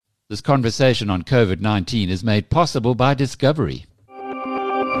This conversation on COVID-19 is made possible by Discovery.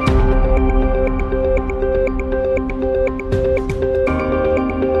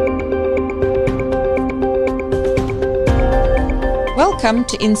 Welcome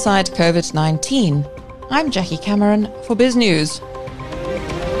to Inside COVID-19. I'm Jackie Cameron for BizNews.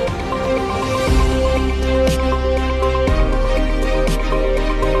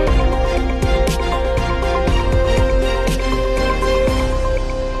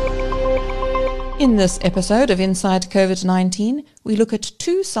 In this episode of Inside COVID-19, we look at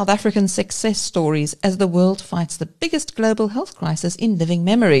two South African success stories as the world fights the biggest global health crisis in living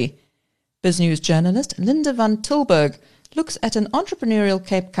memory. BizNews journalist Linda van Tilburg looks at an entrepreneurial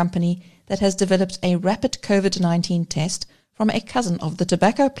Cape company that has developed a rapid COVID-19 test from a cousin of the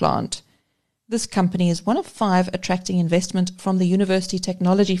tobacco plant. This company is one of 5 attracting investment from the University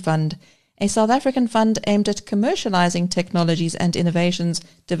Technology Fund, a South African fund aimed at commercialising technologies and innovations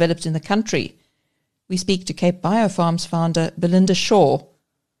developed in the country. We speak to Cape Bio Pharms founder Belinda Shaw.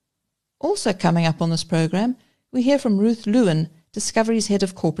 Also coming up on this program, we hear from Ruth Lewin, Discovery's head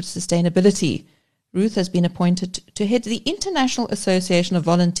of corporate sustainability. Ruth has been appointed to head the International Association of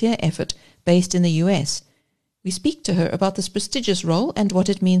Volunteer Effort based in the US. We speak to her about this prestigious role and what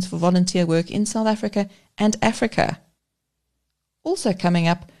it means for volunteer work in South Africa and Africa. Also coming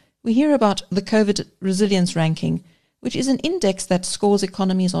up, we hear about the COVID Resilience Ranking, which is an index that scores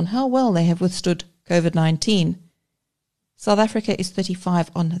economies on how well they have withstood COVID-19. South Africa is 35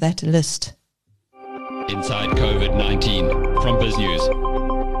 on that list. Inside COVID-19 from BizNews.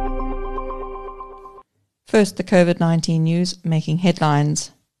 First, the COVID-19 news making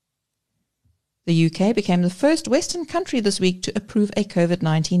headlines. The UK became the first Western country this week to approve a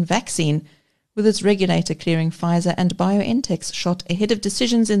COVID-19 vaccine, with its regulator clearing Pfizer and BioNTech's shot ahead of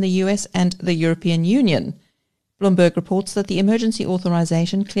decisions in the US and the European Union. Bloomberg reports that the emergency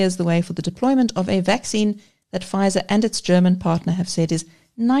authorization clears the way for the deployment of a vaccine that Pfizer and its German partner have said is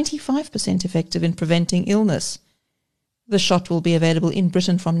 95% effective in preventing illness. The shot will be available in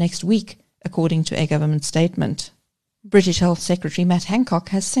Britain from next week, according to a government statement. British Health Secretary Matt Hancock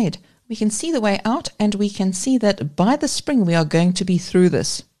has said, "We can see the way out and we can see that by the spring we are going to be through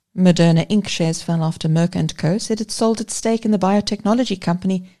this." Moderna Inc. shares fell after Merck & Co. said it sold its stake in the biotechnology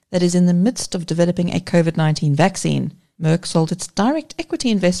company that is in the midst of developing a COVID-19 vaccine. Merck sold its direct equity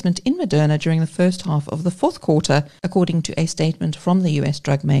investment in Moderna during the first half of the fourth quarter, according to a statement from the US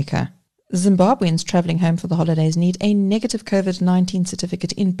drug maker. Zimbabweans travelling home for the holidays need a negative COVID-19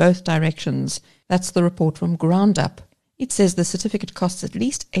 certificate in both directions. That's the report from Groundup. It says the certificate costs at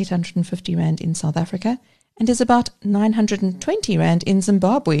least 850 Rand in South Africa and is about 920 Rand in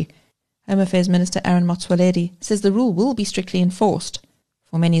Zimbabwe. Home Affairs Minister Aaron Motsoaledi says the rule will be strictly enforced.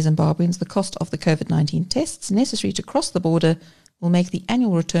 For many Zimbabweans, the cost of the COVID-19 tests necessary to cross the border will make the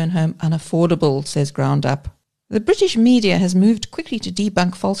annual return home unaffordable, says Groundup. The British media has moved quickly to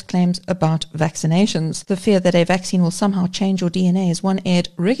debunk false claims about vaccinations. The fear that a vaccine will somehow change your DNA is one aired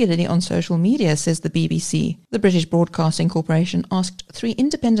regularly on social media, says the BBC. The British Broadcasting Corporation asked 3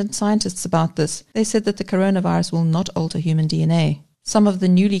 independent scientists about this. They said that the coronavirus will not alter human DNA. Some of the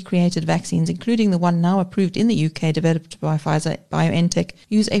newly created vaccines, including the one now approved in the UK developed by Pfizer BioNTech,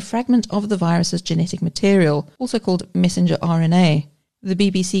 use a fragment of the virus's genetic material, also called messenger RNA. The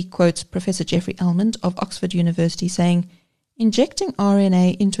BBC quotes Professor Geoffrey Almond of Oxford University saying, "Injecting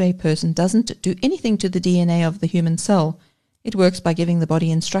RNA into a person doesn't do anything to the DNA of the human cell. It works by giving the body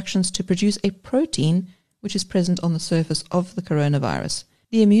instructions to produce a protein which is present on the surface of the coronavirus.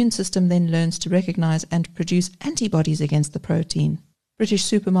 The immune system then learns to recognize and produce antibodies against the protein." British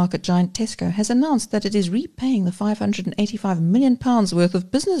supermarket giant Tesco has announced that it is repaying the £585 million worth of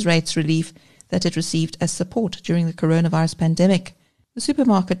business rates relief that it received as support during the coronavirus pandemic. The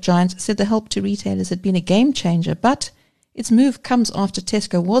supermarket giant said the help to retailers had been a game changer, but its move comes after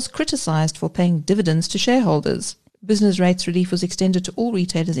Tesco was criticised for paying dividends to shareholders. Business rates relief was extended to all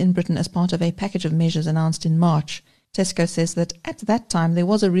retailers in Britain as part of a package of measures announced in March. Tesco says that at that time there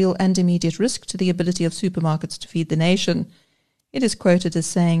was a real and immediate risk to the ability of supermarkets to feed the nation. It is quoted as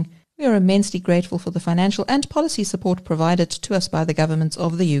saying, "We are immensely grateful for the financial and policy support provided to us by the governments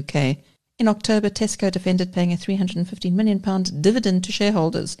of the UK." In October, Tesco defended paying a £315 million dividend to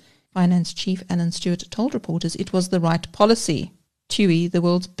shareholders. Finance chief Alan Stewart told reporters it was the right policy. TUI, the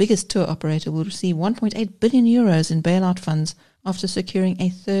world's biggest tour operator, will receive €1.8 billion in bailout funds after securing a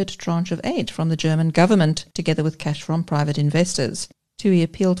third tranche of aid from the German government, together with cash from private investors. TUI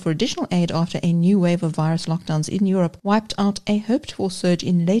appealed for additional aid after a new wave of virus lockdowns in Europe wiped out a hoped-for surge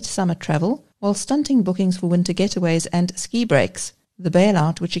in late summer travel, while stunting bookings for winter getaways and ski breaks. The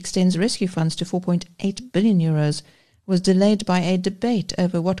bailout, which extends rescue funds to €4.8 billion, was delayed by a debate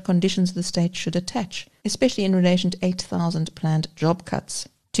over what conditions the state should attach, especially in relation to 8,000 planned job cuts.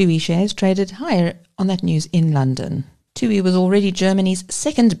 TUI shares traded higher on that news in London. TUI was already Germany's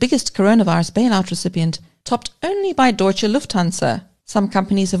second biggest coronavirus bailout recipient, topped only by Deutsche Lufthansa. Some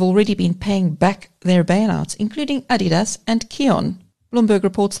companies have already been paying back their bailouts, including Adidas and Kion. Bloomberg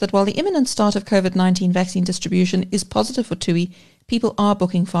reports that while the imminent start of COVID-19 vaccine distribution is positive for TUI, people are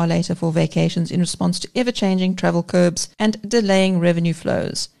booking far later for vacations in response to ever-changing travel curbs and delaying revenue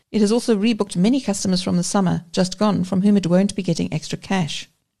flows. It has also rebooked many customers from the summer just gone, from whom it won't be getting extra cash.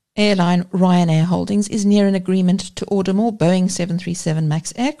 Airline Ryanair Holdings is near an agreement to order more Boeing 737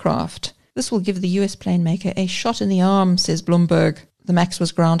 MAX aircraft. This will give the US plane maker a shot in the arm, says Bloomberg. The MAX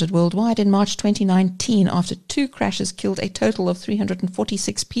was grounded worldwide in March 2019 after 2 crashes killed a total of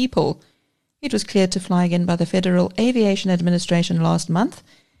 346 people. It was cleared to fly again by the Federal Aviation Administration last month,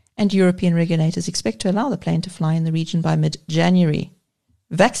 and European regulators expect to allow the plane to fly in the region by mid-January.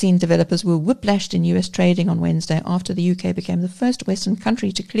 Vaccine developers were whiplashed in US trading on Wednesday after the UK became the first Western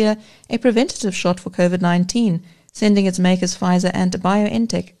country to clear a preventative shot for COVID-19, sending its makers Pfizer and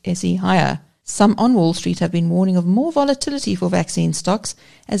BioNTech SE higher. Some on Wall Street have been warning of more volatility for vaccine stocks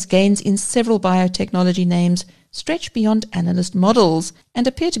as gains in several biotechnology names stretch beyond analyst models and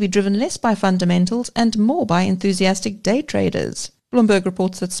appear to be driven less by fundamentals and more by enthusiastic day traders. Bloomberg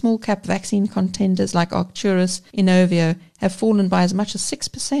reports that small-cap vaccine contenders like Arcturus, Inovio have fallen by as much as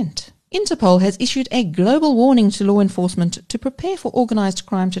 6%. Interpol has issued a global warning to law enforcement to prepare for organized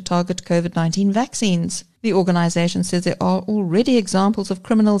crime to target COVID-19 vaccines. The organization says there are already examples of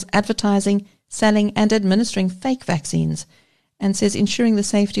criminals advertising, selling and administering fake vaccines, and says ensuring the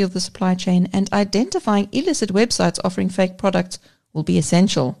safety of the supply chain and identifying illicit websites offering fake products will be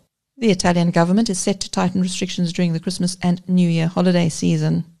essential. The Italian government is set to tighten restrictions during the Christmas and New Year holiday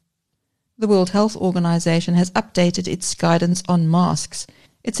season. The World Health Organization has updated its guidance on masks.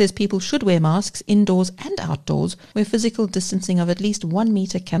 It says people should wear masks indoors and outdoors where physical distancing of at least 1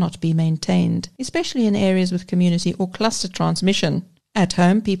 meter cannot be maintained, especially in areas with community or cluster transmission. At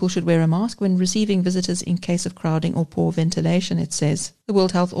home, people should wear a mask when receiving visitors in case of crowding or poor ventilation, it says. The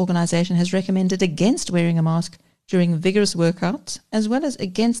World Health Organization has recommended against wearing a mask during vigorous workouts, as well as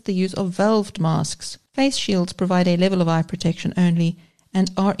against the use of valved masks. Face shields provide a level of eye protection only and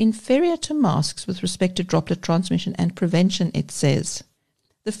are inferior to masks with respect to droplet transmission and prevention, it says.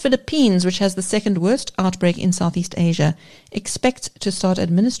 The Philippines, which has the second worst outbreak in Southeast Asia, expects to start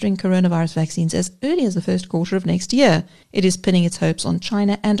administering coronavirus vaccines as early as the first quarter of next year. It is pinning its hopes on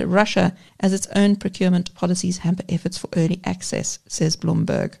China and Russia as its own procurement policies hamper efforts for early access, says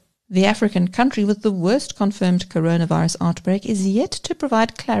Bloomberg. The African country with the worst confirmed coronavirus outbreak is yet to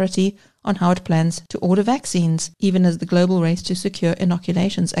provide clarity on how it plans to order vaccines, even as the global race to secure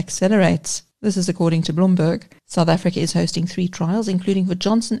inoculations accelerates. This is according to Bloomberg. South Africa is hosting 3 trials, including for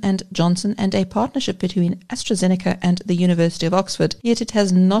Johnson & Johnson and a partnership between AstraZeneca and the University of Oxford, yet it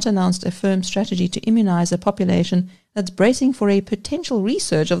has not announced a firm strategy to immunize a population that's bracing for a potential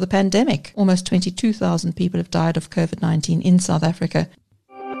resurge of the pandemic. Almost 22,000 people have died of COVID-19 in South Africa.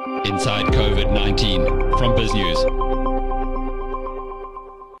 Inside COVID-19 from BizNews.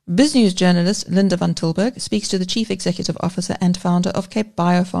 BizNews journalist Linda van Tilburg speaks to the Chief Executive Officer and founder of Cape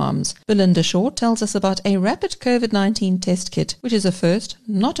Bio Pharms. Belinda Shaw tells us about a rapid COVID-19 test kit, which is a first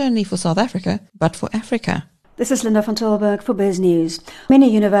not only for South Africa, but for Africa. This is Linda van Tilburg for BizNews.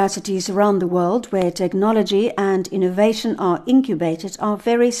 Many universities around the world where technology and innovation are incubated are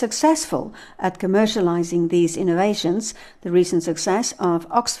very successful at commercializing these innovations. The recent success of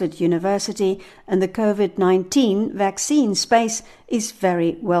Oxford University and the COVID-19 vaccine space is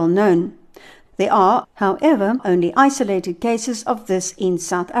very well known. There are, however, only isolated cases of this in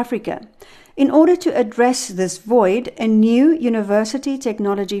South Africa. In order to address this void, a new University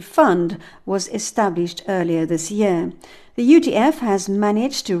Technology Fund was established earlier this year. The UTF has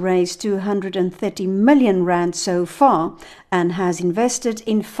managed to raise 230 million rand so far and has invested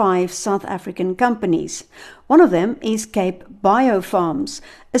in 5 South African companies. One of them is Cape Bio Pharms,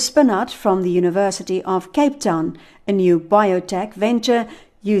 a spin-out from the University of Cape Town, a new biotech venture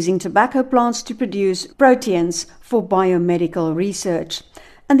using tobacco plants to produce proteins for biomedical research.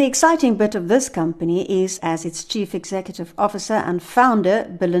 And the exciting bit of this company is, as its Chief Executive Officer and founder,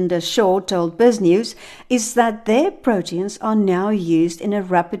 Belinda Shaw, told BizNews, is that their proteins are now used in a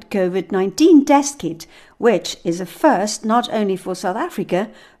rapid COVID-19 test kit, which is a first not only for South Africa,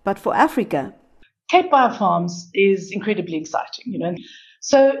 but for Africa. Cape Bio Pharms is incredibly exciting,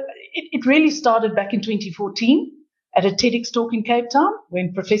 So it really started back in 2014 at a TEDx talk in Cape Town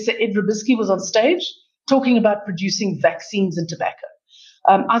when Professor Ed Robisky was on stage talking about producing vaccines in tobacco.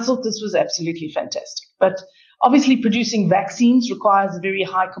 I thought this was absolutely fantastic. But Obviously, producing vaccines requires a very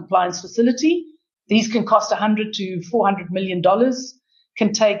high compliance facility. These can cost $100 to $400 million,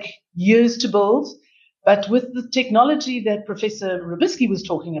 can take years to build. But with the technology that Professor Rubisky was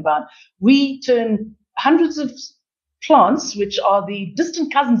talking about, we turn hundreds of plants, which are the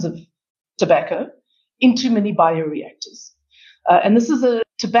distant cousins of tobacco, into mini bioreactors. And this is a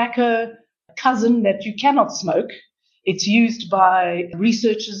tobacco cousin that you cannot smoke. It's used by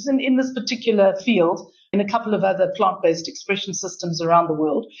researchers in this particular field in a couple of other plant-based expression systems around the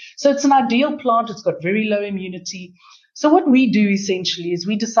world. So it's an ideal plant. It's got very low immunity. So what we do essentially is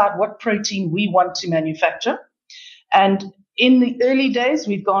we decide what protein we want to manufacture. And in the early days,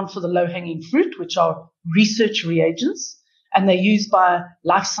 we've gone for the low-hanging fruit, which are research reagents, and they're used by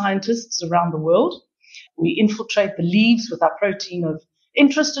life scientists around the world. We infiltrate the leaves with our protein of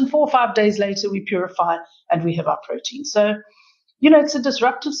interest, and 4 or 5 days later, we purify and we have our protein. So, it's a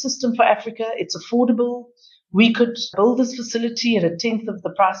disruptive system for Africa. It's affordable. We could build this facility at 1/10 of the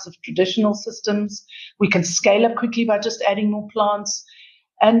price of traditional systems. We can scale up quickly by just adding more plants.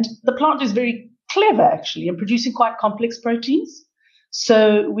 And the plant is very clever, actually, in producing quite complex proteins.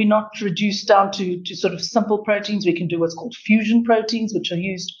 So we're not reduced down to sort of simple proteins. We can do what's called fusion proteins, which are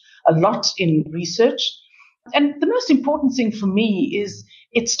used a lot in research. And the most important thing for me is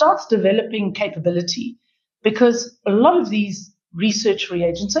it starts developing capability, because a lot of these research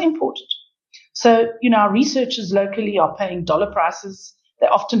reagents are imported. So, our researchers locally are paying dollar prices. They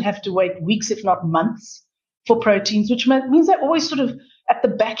often have to wait weeks, if not months, for proteins, which means they're always sort of at the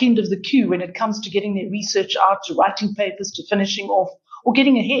back end of the queue when it comes to getting their research out, to writing papers, to finishing off, or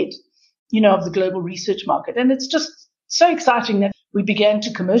getting ahead, of the global research market. And it's just so exciting that we began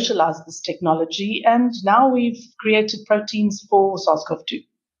to commercialize this technology, and now we've created proteins for SARS-CoV-2.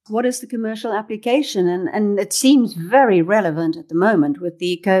 What is the commercial application? And it seems very relevant at the moment with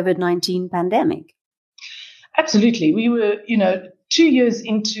the COVID-19 pandemic. Absolutely. We were, 2 years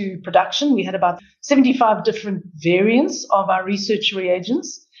into production. We had about 75 different variants of our research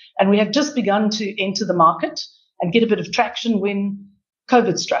reagents, and we had just begun to enter the market and get a bit of traction when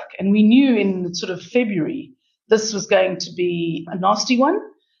COVID struck. And we knew in sort of February this was going to be a nasty one.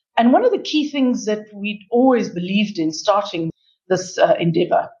 And one of the key things that we'd always believed in starting this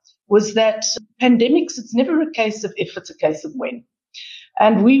endeavor was that pandemics, it's never a case of if, it's a case of when.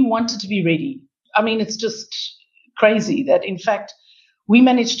 And we wanted to be ready. I mean, it's just crazy that, in fact, we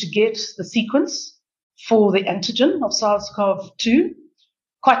managed to get the sequence for the antigen of SARS-CoV-2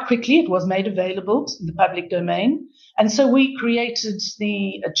 quite quickly. It was made available in the public domain. And so we created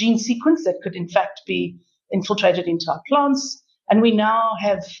the gene sequence that could, in fact, be infiltrated into our plants. And we now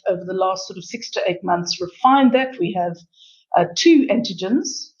have, over the last sort of 6 to 8 months, refined that. We have 2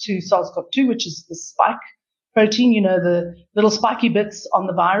 antigens to SARS-CoV-2, which is the spike protein, the little spiky bits on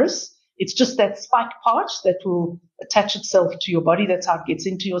the virus. It's just that spike part that will attach itself to your body. That's how it gets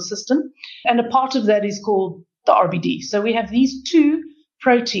into your system. And a part of that is called the RBD. So we have these 2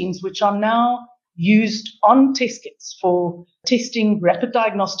 proteins, which are now used on test kits for testing, rapid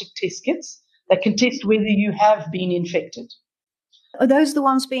diagnostic test kits that can test whether you have been infected. Are those the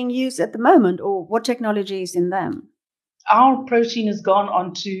ones being used at the moment, or what technology is in them? Our protein has gone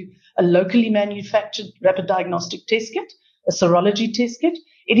onto a locally manufactured rapid diagnostic test kit, a serology test kit.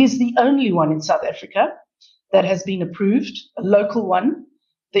 It is the only one in South Africa that has been approved, a local one.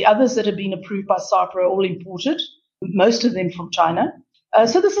 The others that have been approved by SAPRA are all imported, most of them from China.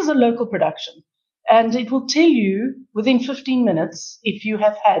 So this is a local production. And it will tell you within 15 minutes if you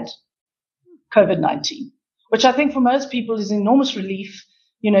have had COVID-19, which I think for most people is enormous relief.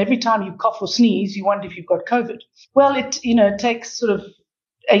 Every time you cough or sneeze, you wonder if you've got COVID. Well, it takes sort of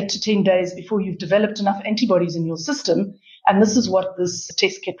 8 to 10 days before you've developed enough antibodies in your system. And this is what this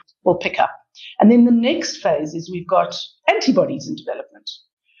test kit will pick up. And then the next phase is we've got antibodies in development,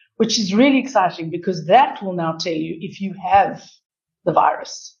 which is really exciting because that will now tell you if you have the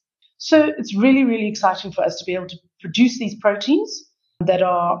virus. So it's really, really exciting for us to be able to produce these proteins that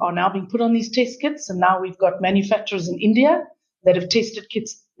are now being put on these test kits. And now we've got manufacturers in India that have tested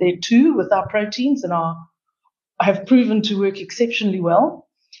kits there too with our proteins and have proven to work exceptionally well.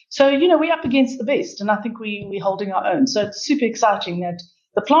 So, we're up against the best, and I think we're holding our own. So it's super exciting that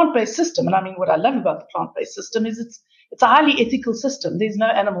the plant-based system, and I mean, what I love about the plant-based system is it's a highly ethical system. There's no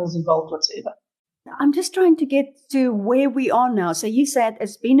animals involved whatsoever. I'm just trying to get to where we are now. So you said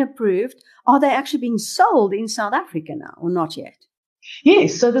it's been approved. Are they actually being sold in South Africa now or not yet?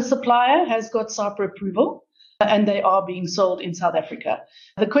 Yes, so the supplier has got SAPRA approval, and they are being sold in South Africa.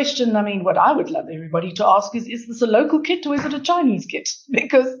 The question, what I would love everybody to ask is this a local kit or is it a Chinese kit?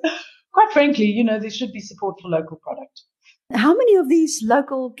 Because quite frankly, there should be support for local product. How many of these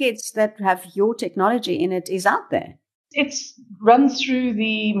local kits that have your technology in it is out there? It's run through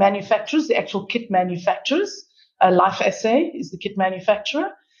the manufacturers, the actual kit manufacturers. Life Assay is the kit manufacturer.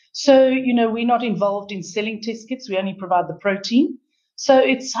 So, we're not involved in selling test kits. We only provide the protein. So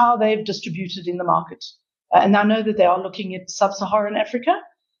it's how they've distributed in the market. And I know that they are looking at sub-Saharan Africa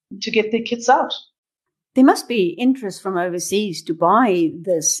to get their kits out. There must be interest from overseas to buy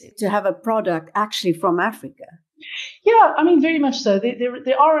this, to have a product actually from Africa. Yeah, very much so.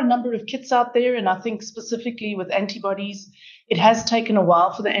 There are a number of kits out there, and I think specifically with antibodies, it has taken a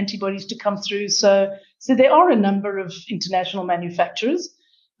while for the antibodies to come through. So there are a number of international manufacturers.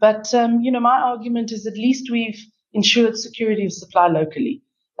 But, my argument is at least we've ensured security of supply locally,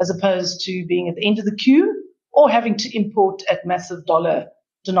 as opposed to being at the end of the queue or having to import at massive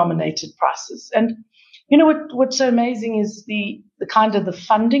dollar-denominated prices. And, what's so amazing is the kind of the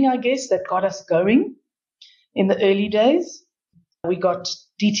funding, I guess, that got us going. In the early days, we got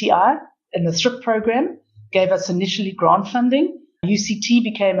DTI and the THRIP program gave us initially grant funding. UCT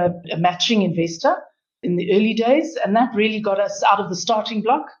became a matching investor in the early days, and that really got us out of the starting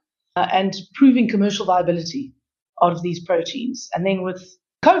block and proving commercial viability of these proteins. And then with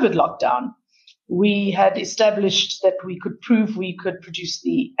COVID lockdown, we had established that we could prove we could produce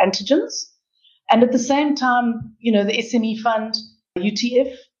the antigens. And at the same time, the SME fund,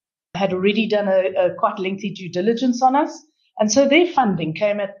 UTF, had already done a quite lengthy due diligence on us. And so their funding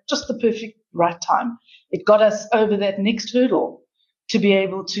came at just the perfect right time. It got us over that next hurdle to be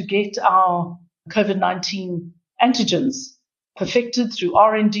able to get our COVID-19 antigens perfected through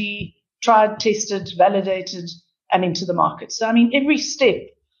R&D, tried, tested, validated, and into the market. So, every step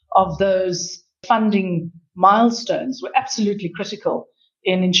of those funding milestones were absolutely critical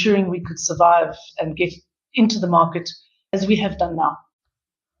in ensuring we could survive and get into the market as we have done now.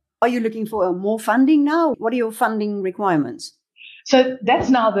 Are you looking for more funding now? What are your funding requirements? So that's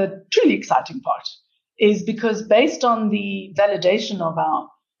now the truly exciting part, is because based on the validation of our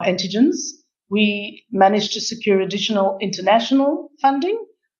antigens, we managed to secure additional international funding,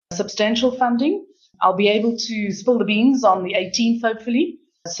 substantial funding. I'll be able to spill the beans on the 18th, hopefully.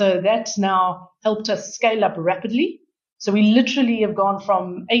 So that's now helped us scale up rapidly. So we literally have gone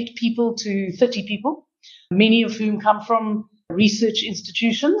from 8 people to 30 people, many of whom come from research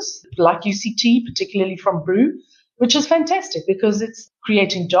institutions like UCT, particularly from Brew, which is fantastic because it's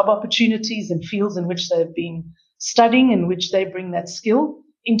creating job opportunities in fields in which they've been studying, in which they bring that skill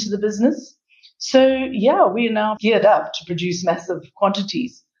into the business. So, yeah, we are now geared up to produce massive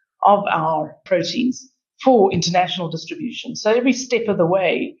quantities of our proteins for international distribution. So every step of the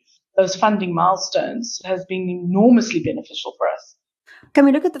way, those funding milestones has been enormously beneficial for us. Can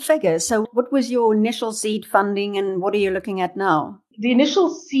we look at the figures? So what was your initial seed funding and what are you looking at now? The initial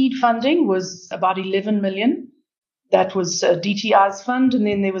seed funding was about 11 million. That was DTI's fund. And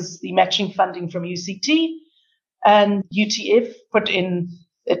then there was the matching funding from UCT and UTF put in,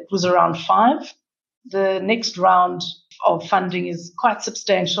 it was around 5. The next round of funding is quite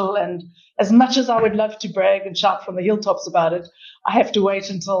substantial. And as much as I would love to brag and shout from the hilltops about it, I have to wait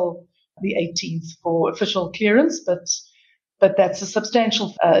until the 18th for official clearance. But that's a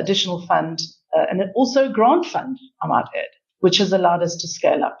substantial additional fund and also a grant fund, I might add, which has allowed us to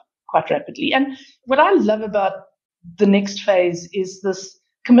scale up quite rapidly. And what I love about the next phase is this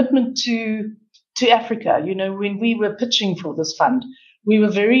commitment to Africa. When we were pitching for this fund, we were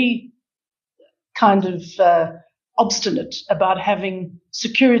very kind of obstinate about having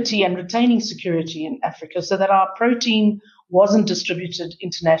security and retaining security in Africa so that our protein wasn't distributed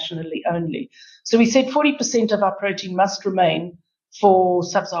internationally only. So we said 40% of our protein must remain for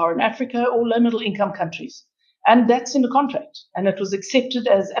sub-Saharan Africa or low middle income countries. And that's in the contract. And it was accepted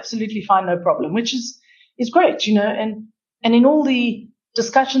as absolutely fine, no problem, which is great, and in all the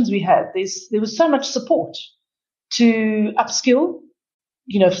discussions we had, there was so much support to upskill,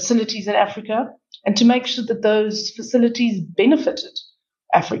 facilities in Africa and to make sure that those facilities benefited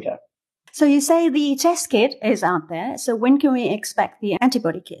Africa. So you say the test kit is out there. So when can we expect the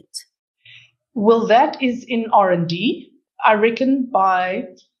antibody kit? Well, that is in R&D. I reckon by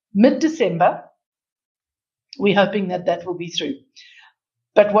mid-December, we're hoping that will be through.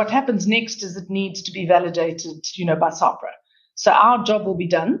 But what happens next is it needs to be validated, by SAHPRA. So our job will be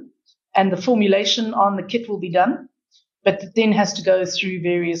done and the formulation on the kit will be done, but it then has to go through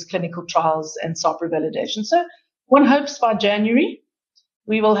various clinical trials and SAHPRA validation. So one hopes by January,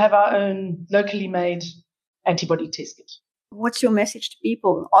 we will have our own locally made antibody test kit. What's your message to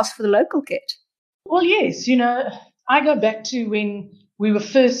people? Ask for the local kit. Well, yes, I go back to when we were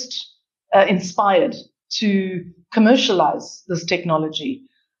first inspired to commercialize this technology,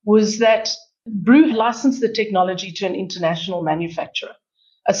 was that Brew licensed the technology to an international manufacturer,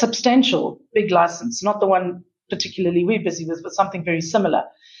 a substantial big license, not the one particularly we're busy with, but something very similar.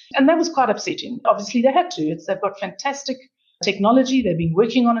 And that was quite upsetting. Obviously, they had to. They've got fantastic technology. They've been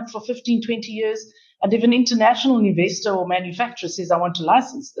working on it for 15, 20 years. And if an international investor or manufacturer says, I want to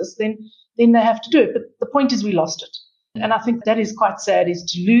license this, then they have to do it. But the point is we lost it. And I think that is quite sad, is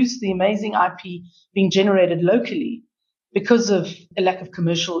to lose the amazing IP being generated locally because of a lack of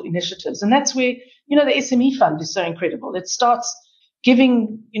commercial initiatives. And that's where, the SME fund is so incredible. It starts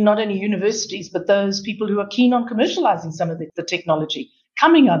giving not only universities, but those people who are keen on commercializing some of the technology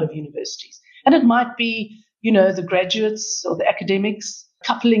coming out of universities. And it might be, the graduates or the academics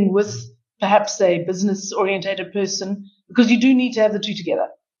coupling with perhaps a business-orientated person, because you do need to have the two together.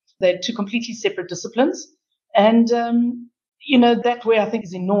 They're two completely separate disciplines. And, that way I think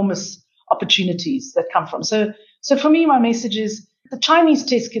is enormous opportunities that come from. So for me, my message is the Chinese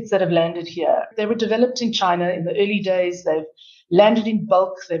test kits that have landed here, they were developed in China in the early days. They've landed in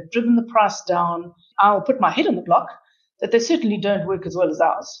bulk. They've driven the price down. I'll put my head on the block that they certainly don't work as well as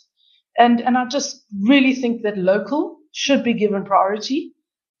ours. And I just really think that local should be given priority,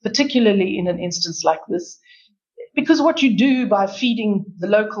 particularly in an instance like this, because what you do by feeding the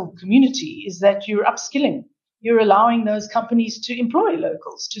local community is that you're upskilling. You're allowing those companies to employ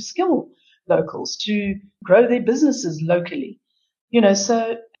locals, to skill locals, to grow their businesses locally.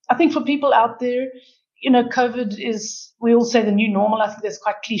 So I think for people out there, COVID is, we all say, the new normal. I think that's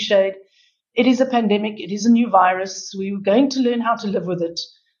quite cliched. It is a pandemic. It is a new virus. We're going to learn how to live with it.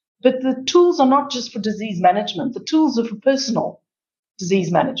 But the tools are not just for disease management. The tools are for personal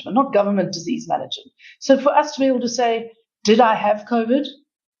disease management, not government disease management. So for us to be able to say, did I have COVID?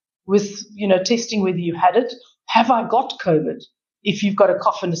 With, testing whether you had it. Have I got COVID? If you've got a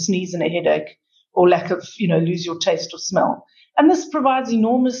cough and a sneeze and a headache, or lack of, lose your taste or smell. And this provides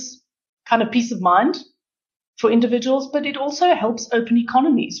enormous kind of peace of mind for individuals, but it also helps open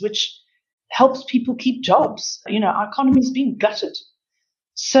economies, which helps people keep jobs. Our economy is being gutted.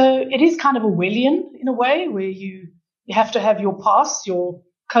 So it is kind of Orwellian in a way, where you have to have your pass, your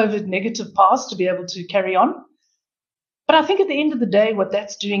COVID negative pass, to be able to carry on. But I think at the end of the day, what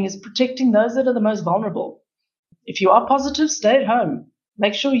that's doing is protecting those that are the most vulnerable. If you are positive, stay at home.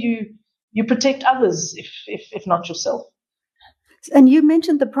 Make sure you protect others, if not yourself. And you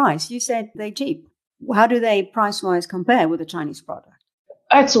mentioned the price. You said they're cheap. How do they price-wise compare with the Chinese product?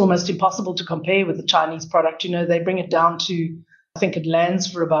 It's almost impossible to compare with the Chinese product. They bring it down to, I think it lands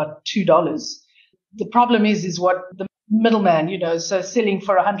for about $2. The problem is what the middleman, so selling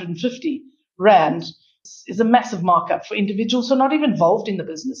for 150 Rand is a massive markup for individuals who are not even involved in the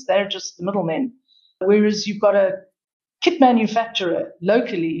business. They're just the middlemen. Whereas you've got a kit manufacturer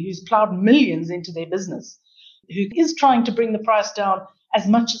locally who's plowed millions into their business, who is trying to bring the price down as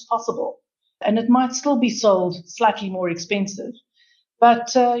much as possible. And it might still be sold slightly more expensive.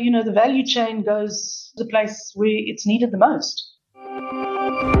 But, the value chain goes to the place where it's needed the most.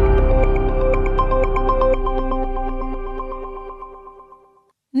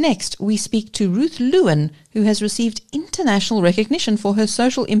 Next, we speak to Ruth Lewin, who has received international recognition for her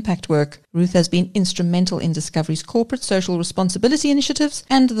social impact work. Ruth has been instrumental in Discovery's corporate social responsibility initiatives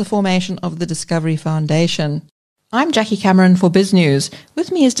and the formation of the Discovery Foundation. I'm Jackie Cameron for BizNews.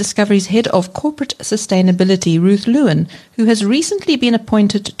 With me is Discovery's Head of Corporate Sustainability, Ruth Lewin, who has recently been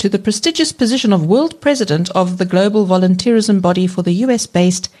appointed to the prestigious position of World President of the global volunteerism body for the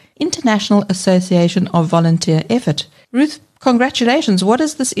US-based International Association of Volunteer Effort. Ruth, congratulations. What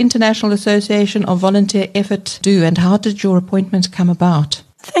does this International Association of Volunteer Effort do, and how did your appointment come about?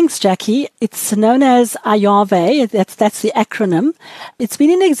 Thanks, Jackie. It's known as IAVE. That's the acronym. It's been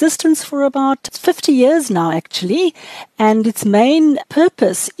in existence for about 50 years now, actually. And its main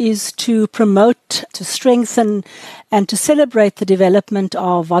purpose is to promote, to strengthen, and to celebrate the development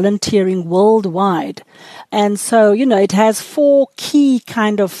of volunteering worldwide. And so, it has four key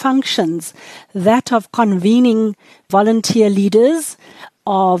kind of functions: that of convening volunteer leaders,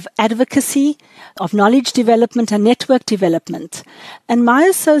 of advocacy, of knowledge development and network development. And my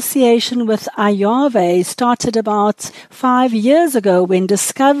association with IAVE started about 5 years ago when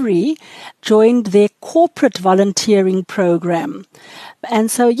Discovery joined their corporate volunteering program.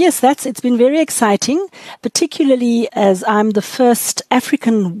 And so, yes, it's been very exciting, particularly as I'm the first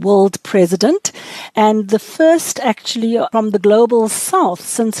African world president and the first actually from the global south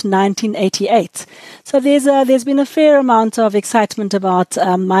since 1988. So there's been a fair amount of excitement about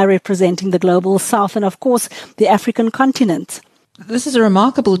my representing the global south and, of course, the African continent. This is a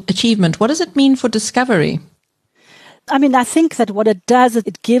remarkable achievement. What does it mean for Discovery? I mean, I think that what it does is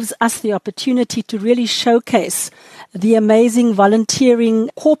it gives us the opportunity to really showcase the amazing volunteering,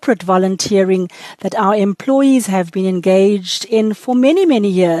 corporate volunteering that our employees have been engaged in for many, many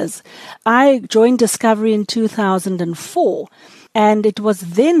years. I joined Discovery in 2004. And it was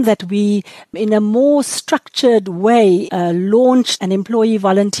then that we, in a more structured way, launched an employee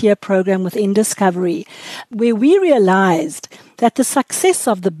volunteer program within Discovery, where we realized that the success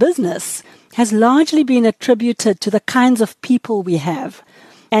of the business has largely been attributed to the kinds of people we have.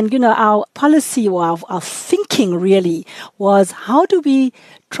 And, our policy or our thinking really was, how do we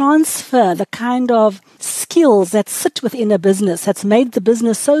transfer the kind of skills that sit within a business that's made the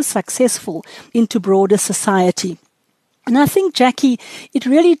business so successful into broader society? And I think, Jackie, it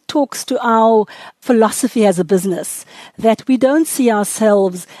really talks to our philosophy as a business, that we don't see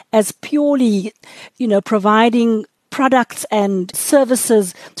ourselves as purely, providing products and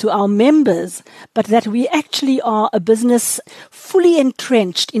services to our members, but that we actually are a business fully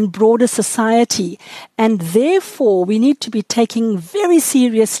entrenched in broader society. And therefore, we need to be taking very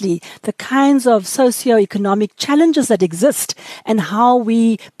seriously the kinds of socio-economic challenges that exist and how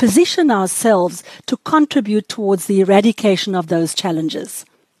we position ourselves to contribute towards the eradication of those challenges.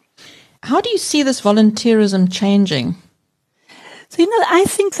 How do you see this volunteerism changing? So, I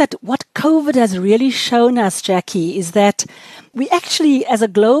think that what COVID has really shown us, Jackie, is that we actually, as a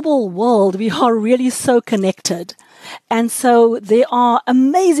global world, we are really so connected. And so there are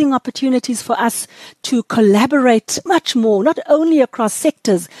amazing opportunities for us to collaborate much more, not only across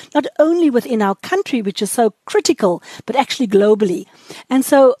sectors, not only within our country, which is so critical, but actually globally. And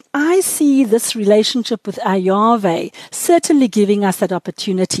so I see this relationship with Ayave certainly giving us that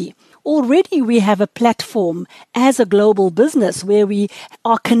opportunity. Already we have a platform as a global business where we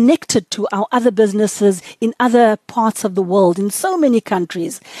are connected to our other businesses in other parts of the world, in so many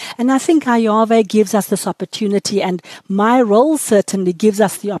countries. And I think Ayave gives us this opportunity, and my role certainly gives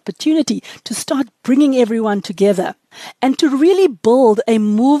us the opportunity to start bringing everyone together and to really build a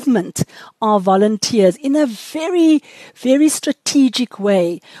movement of volunteers in a very, very strategic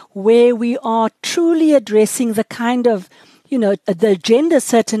way, where we are truly addressing the kind of the agenda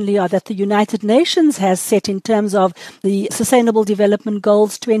certainly are that the United Nations has set in terms of the Sustainable Development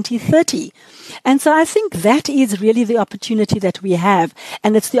Goals 2030. And so I think that is really the opportunity that we have.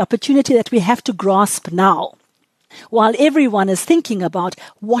 And it's the opportunity that we have to grasp now, while everyone is thinking about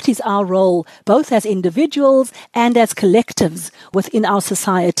what is our role, both as individuals and as collectives within our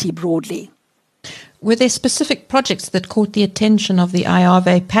society broadly. Were there specific projects that caught the attention of the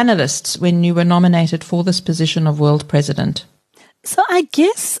Ayave panelists when you were nominated for this position of World President? So I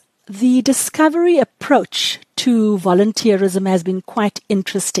guess the Discovery approach to volunteerism has been quite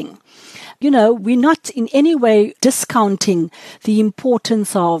interesting. We're not in any way discounting the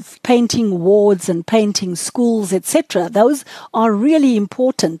importance of painting wards and painting schools, etc. Those are really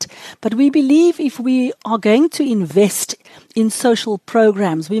important. But we believe if we are going to invest in social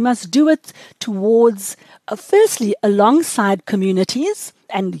programs, we must do it towards, firstly, alongside communities,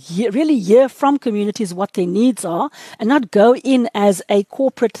 and really hear from communities what their needs are, and not go in as a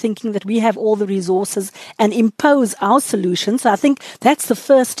corporate thinking that we have all the resources and impose our solutions. So I think that's the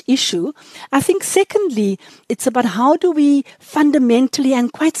first issue. I think secondly, it's about how do we fundamentally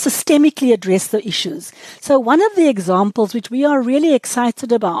and quite systemically address the issues. So one of the examples which we are really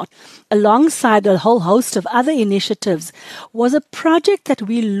excited about, alongside a whole host of other initiatives, was a project that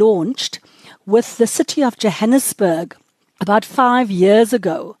we launched with the city of Johannesburg about 5 years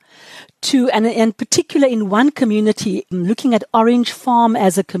ago, and in particular in one community, looking at Orange Farm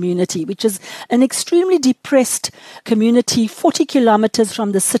as a community, which is an extremely depressed community 40 kilometers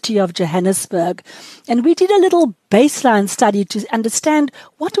from the city of Johannesburg. And we did a little baseline study to understand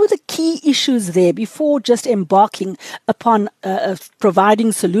what were the key issues there before just embarking upon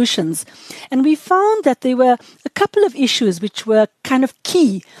providing solutions. And we found that there were a couple of issues which were kind of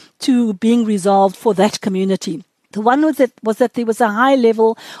key to being resolved for that community. The one was that there was a high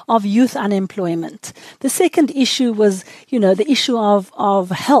level of youth unemployment. The second issue was, the issue of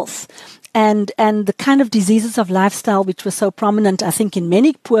health and the kind of diseases of lifestyle which were so prominent, I think, in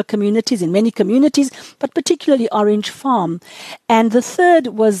many poor communities, but particularly Orange Farm. And the third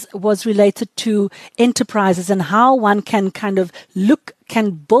was related to enterprises and how one can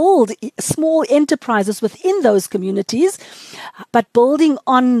can build small enterprises within those communities, but building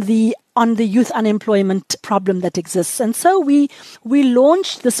on the youth unemployment problem that exists. And so we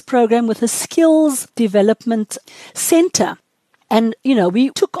launched this program with a skills development center And,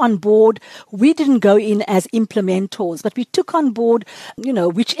 we took on board, we didn't go in as implementors, but we took on board,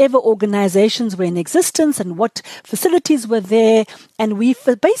 whichever organizations were in existence and what facilities were there. And we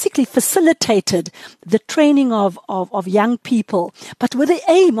basically facilitated the training of young people, but with the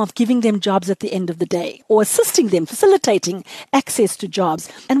aim of giving them jobs at the end of the day, or assisting them, facilitating access to jobs.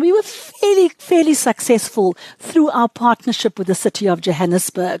 And we were fairly successful through our partnership with the city of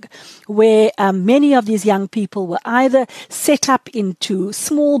Johannesburg, where many of these young people were either set up into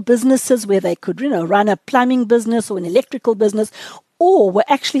small businesses where they could, run a plumbing business or an electrical business, or were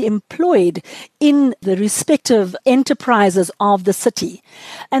actually employed in the respective enterprises of the city.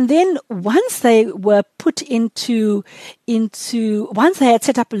 And then once they were put once they had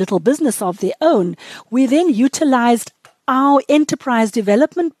set up a little business of their own, we then utilized our enterprise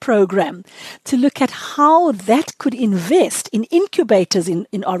development program to look at how that could invest in incubators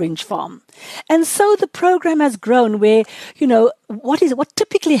in Orange Farm. And so the program has grown where, what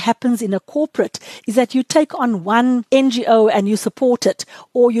typically happens in a corporate is that you take on one NGO and you support it,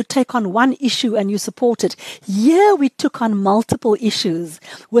 or you take on one issue and you support it. Here we took on multiple issues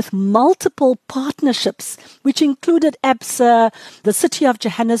with multiple partnerships, which included ABSA, the City of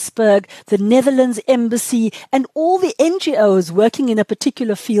Johannesburg, the Netherlands Embassy, and all the NGOs working in a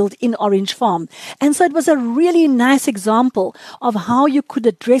particular field in Orange Farm. And so it was a really nice example of how you could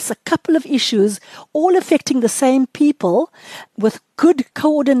address a couple of issues, all affecting the same people, with good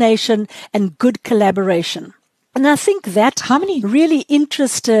coordination and good collaboration. And I think that really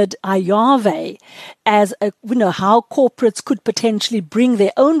interested Ayave as how corporates could potentially bring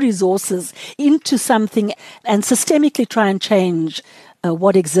their own resources into something and systemically try and change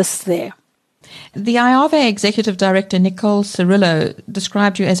what exists there. The Ayave Executive Director, Nicole Cirillo,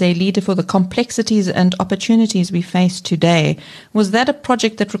 described you as a leader for the complexities and opportunities we face today. Was that a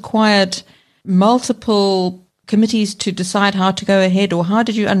project that required multiple committees to decide how to go ahead, or how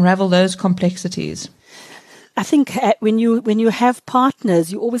did you unravel those complexities? I think when you have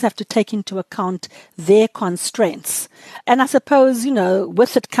partners, you always have to take into account their constraints. And I suppose,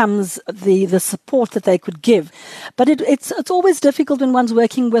 with it comes the support that they could give. But it's always difficult when one's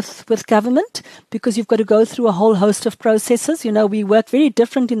working with government, because you've got to go through a whole host of processes. We work very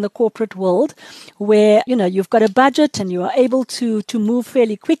different in the corporate world where, you've got a budget and you are able to move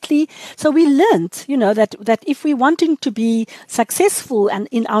fairly quickly. So we learned, that if we're wanting to be successful and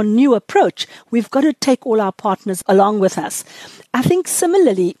in our new approach, we've got to take all our partners along with us. I think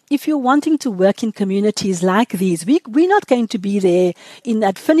similarly, if you're wanting to work in communities like these, we're not going to be there in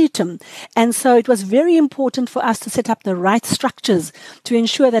ad infinitum. And so it was very important for us to set up the right structures to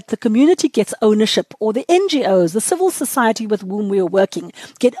ensure that the community gets ownership, or the NGOs, the civil society with whom we are working,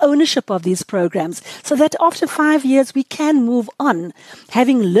 get ownership of these programs, so that after 5 years we can move on,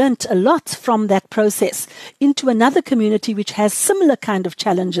 having learnt a lot from that process, into another community which has similar kind of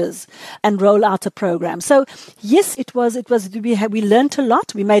challenges and roll out a program. So yes, we learned a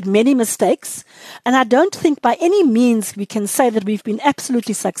lot. We made many mistakes. And I don't think by any means we can say that we've been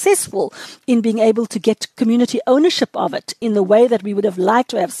absolutely successful in being able to get community ownership of it in the way that we would have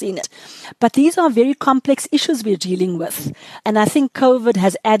liked to have seen it. But these are very complex issues we're dealing with. And I think COVID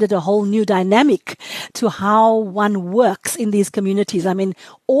has added a whole new dynamic to how one works in these communities. I mean,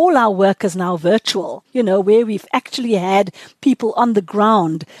 all our work is now virtual, where we've actually had people on the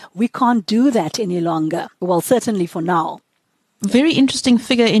ground. We can't do that any longer. Well, certainly for now. Very interesting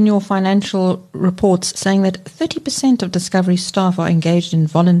figure in your financial reports saying that 30% of Discovery staff are engaged in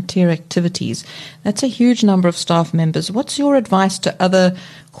volunteer activities. That's a huge number of staff members. What's your advice to other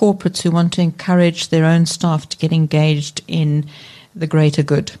corporates who want to encourage their own staff to get engaged in the greater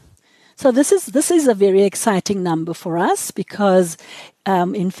good? So this is a very exciting number for us because,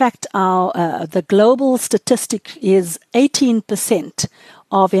 in fact, the global statistic is 18%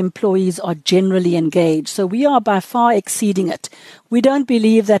 of employees are generally engaged. So we are by far exceeding it. We don't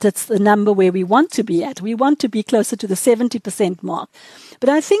believe that it's the number where we want to be at. We want to be closer to the 70% mark. But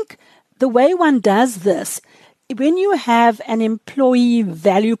I think the way one does this, when you have an employee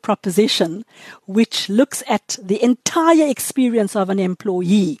value proposition which looks at the entire experience of an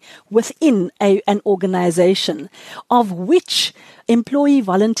employee within an organization, of which employee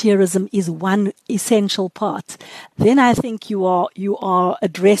volunteerism is one essential part, then I think you are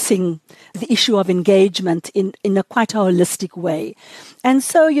addressing the issue of engagement in a quite a holistic way. And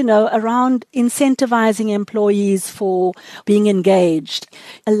so, around incentivizing employees for being engaged,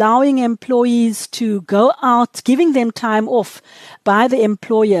 allowing employees to go out, giving them time off by the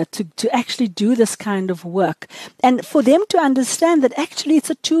employer to actually do this kind of work. And for them to understand that actually it's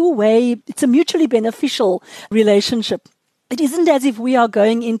a two-way, it's a mutually beneficial relationship. It isn't as if we are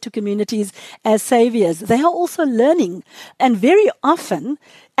going into communities as saviors. They are also learning. And very often,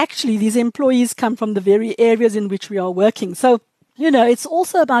 actually, these employees come from the very areas in which we are working. So, it's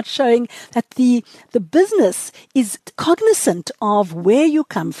also about showing that the business is cognizant of where you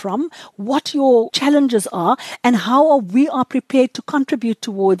come from, what your challenges are, and how we are prepared to contribute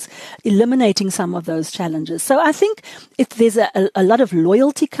towards eliminating some of those challenges. So I think there's a lot of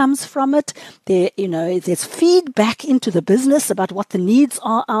loyalty comes from it. There's feedback into the business about what the needs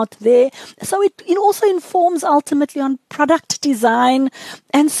are out there. So it also informs ultimately on product design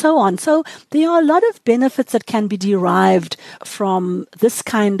and so on. So there are a lot of benefits that can be derived from this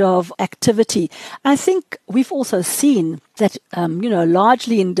kind of activity. I think we've also seen that,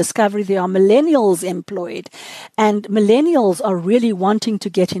 largely in Discovery, there are millennials employed, and millennials are really wanting to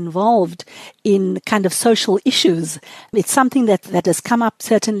get involved in kind of social issues. It's something that has come up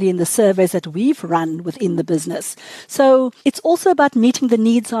certainly in the surveys that we've run within the business. So it's also about meeting the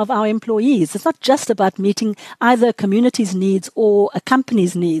needs of our employees. It's not just about meeting either a community's needs or a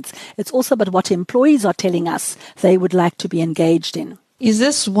company's needs. It's also about what employees are telling us they would like to be engaged in. Is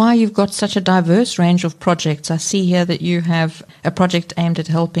this why you've got such a diverse range of projects? I see here that you have a project aimed at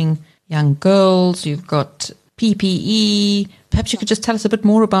helping young girls. You've got PPE. Perhaps you could just tell us a bit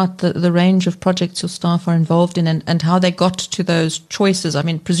more about the range of projects your staff are involved in and how they got to those choices. I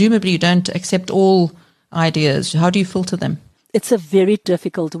mean, presumably you don't accept all ideas. How do you filter them? It's a very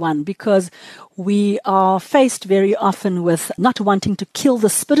difficult one because we are faced very often with not wanting to kill the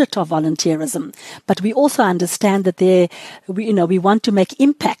spirit of volunteerism, but we also understand that we want to make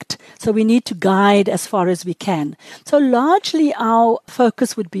impact. So we need to guide as far as we can. So largely our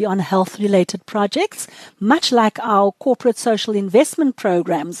focus would be on health-related projects, much like our corporate social investment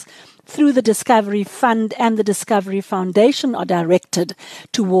programs through the Discovery Fund and the Discovery Foundation are directed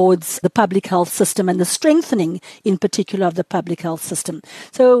towards the public health system and the strengthening in particular of the public health system.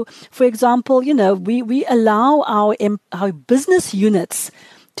 So, for example, we allow our business units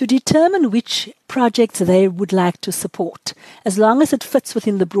to determine which projects they would like to support, as long as it fits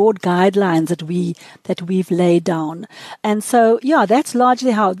within the broad guidelines that we've laid down. And so, that's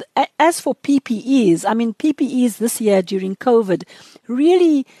largely how. As for PPEs, PPEs this year during COVID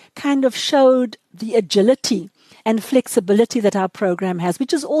really kind of showed the agility and flexibility that our program has,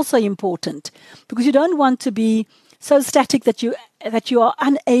 which is also important because you don't want to be so static that you are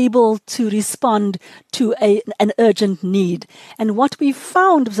unable to respond to an urgent need. And what we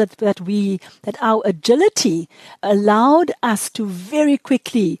found was that our agility allowed us to very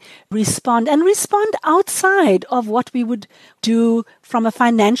quickly respond outside of what we would do from a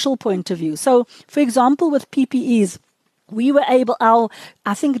financial point of view. So, for example, with PPEs, we were able,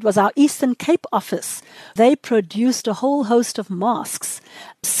 I think it was our Eastern Cape office, they produced a whole host of masks.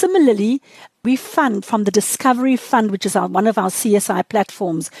 Similarly, we fund from the Discovery Fund, which is one of our CSI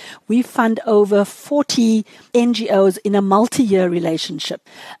platforms, we fund over 40 NGOs in a multi-year relationship.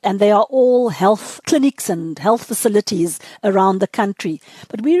 And they are all health clinics and health facilities around the country.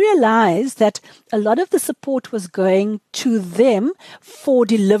 But we realized that a lot of the support was going to them for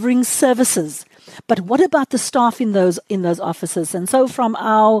delivering services. But what about the staff in those offices? And so from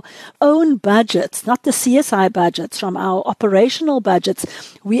our own budgets, not the CSI budgets, from our operational budgets,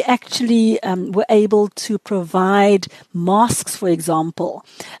 we actually were able to provide masks, for example,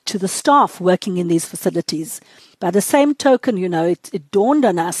 to the staff working in these facilities. By the same token, it dawned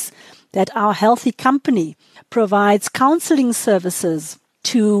on us that our healthy company provides counseling services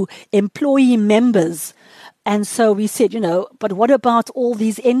to employee members. And so we said, but what about all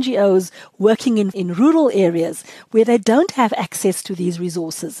these NGOs working in rural areas where they don't have access to these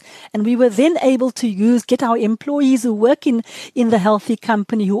resources? And we were then able to get our employees who work in the healthy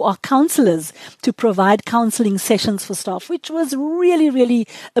company, who are counselors, to provide counseling sessions for staff, which was really, really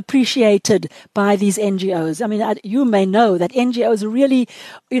appreciated by these NGOs. You may know that NGOs really,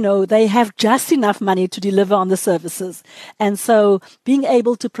 they have just enough money to deliver on the services. And so being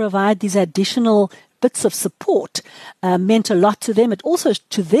able to provide these additional bits of support meant a lot to them. It also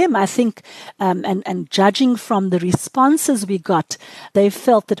to them, I think, and judging from the responses we got, they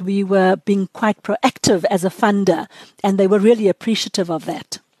felt that we were being quite proactive as a funder, and they were really appreciative of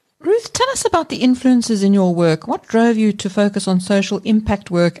that. Ruth, tell us about the influences in your work. What drove you to focus on social impact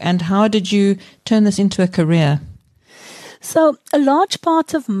work, and how did you turn this into a career? So a large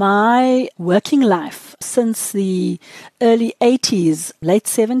part of my working life since the early 80s, late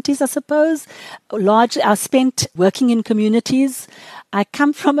 70s, I suppose, I spent working in communities. I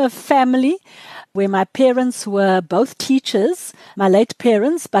come from a family where my parents were both teachers, my late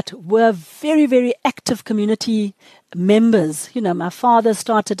parents, but were very, very active community members. My father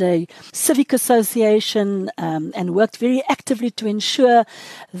started a civic association and worked very actively to ensure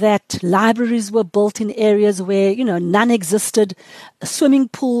that libraries were built in areas where, none existed. A swimming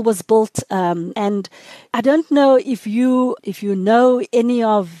pool was built. And I don't know if you know any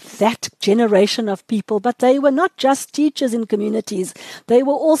of that generation of people, but they were not just teachers in communities. They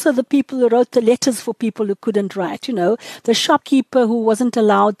were also the people who wrote the letters for people who couldn't write. The shopkeeper who wasn't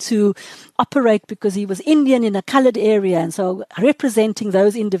allowed to operate because he was Indian in a colored area, and so representing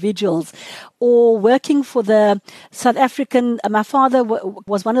those individuals, or working for the South African. My father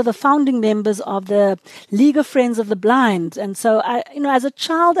was one of the founding members of the League of Friends of the Blind, and so as a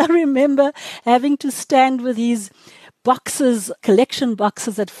child, I remember having to stand with these collection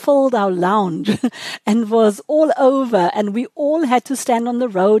boxes that filled our lounge and was all over, and we all had to stand on the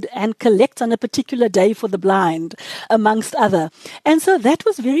road and collect on a particular day for the blind, amongst other. And so that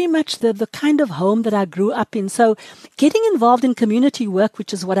was very much the kind of home that I grew up in. So getting involved in community work,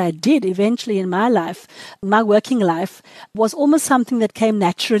 which is what I did eventually in my life, my working life, was almost something that came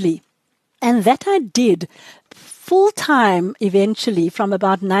naturally. And that I did full-time eventually from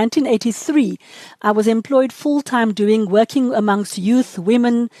about 1983. I was employed full-time working amongst youth,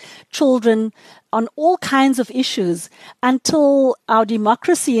 women, children, on all kinds of issues until our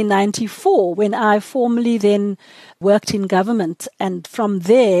democracy in 94, when I formally then worked in government. And from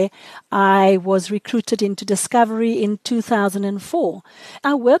there, I was recruited into Discovery in 2004.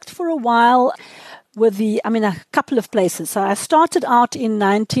 I worked for a while with a couple of places. So I started out in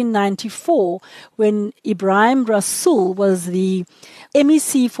 1994 when Ibrahim Rasool was the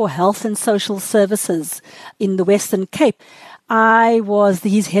MEC for Health and Social Services in the Western Cape. I was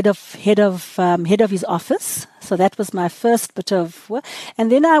his head of his office. So that was my first bit of work. And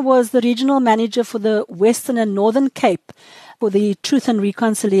then I was the regional manager for the Western and Northern Cape for the Truth and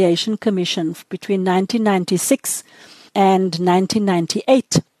Reconciliation Commission between 1996 and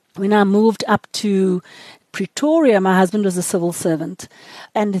 1998. When I moved up to Pretoria, my husband was a civil servant.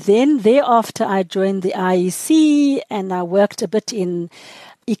 And then thereafter, I joined the IEC and I worked a bit in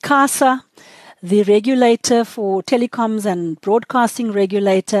ICASA, the regulator for telecoms and broadcasting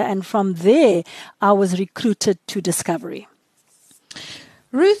regulator. And from there, I was recruited to Discovery.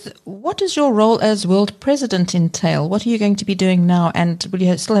 Ruth, what does your role as world president entail? What are you going to be doing now? And will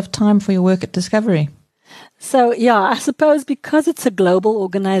you still have time for your work at Discovery? So, I suppose because it's a global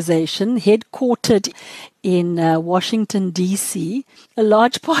organization headquartered in Washington, D.C., a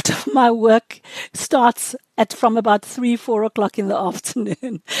large part of my work starts from about 3-4 o'clock in the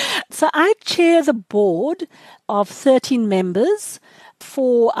afternoon. So I chair the board of 13 members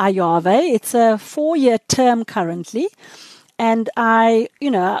for Ayave. It's a 4-year term currently. And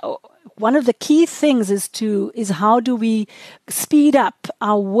one of the key things is how do we speed up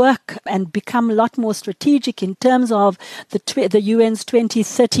our work and become a lot more strategic in terms of the UN's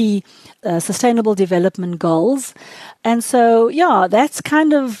 2030 Sustainable Development Goals. And so, that's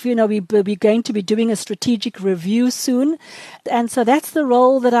kind of, we're going to be doing a strategic review soon. And so that's the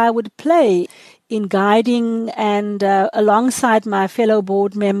role that I would play in guiding and alongside my fellow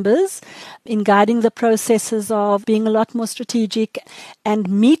board members in guiding the processes of being a lot more strategic and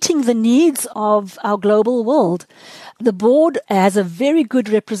meeting the needs of our global world. The board has a very good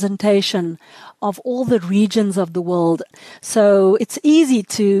representation of all the regions of the world. So it's easy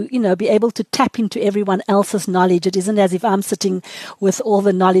to, be able to tap into everyone else's knowledge. It isn't as if I'm sitting with all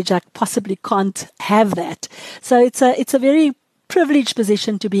the knowledge. I possibly can't have that. So it's a very privileged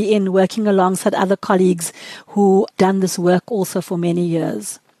position to be in, working alongside other colleagues who done this work also for many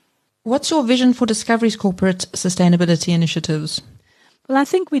years. What's your vision for Discovery's corporate sustainability initiatives? Well, I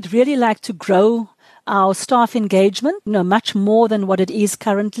think we'd really like to grow our staff engagement, much more than what it is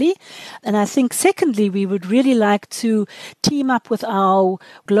currently. And I think secondly, we would really like to team up with our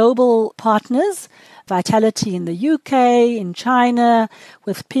global partners, Vitality in the UK, in China,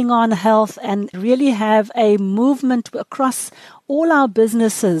 with Ping On Health, and really have a movement across all our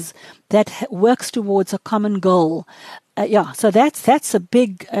businesses that works towards a common goal. So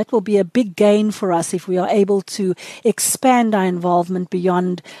that will be a big gain for us if we are able to expand our involvement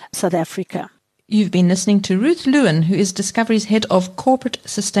beyond South Africa. You've been listening to Ruth Lewin, who is Discovery's head of corporate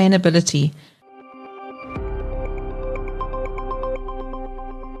sustainability.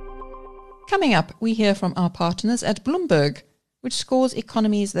 Coming up, we hear from our partners at Bloomberg, which scores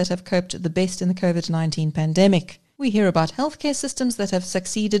economies that have coped the best in the COVID-19 pandemic. We hear about healthcare systems that have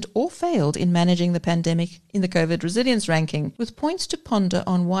succeeded or failed in managing the pandemic in the COVID resilience ranking, with points to ponder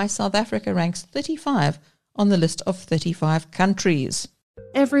on why South Africa ranks 35 on the list of 35 countries.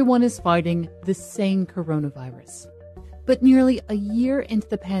 Everyone is fighting the same coronavirus. But nearly a year into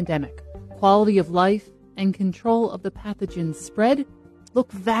the pandemic, quality of life and control of the pathogen's spread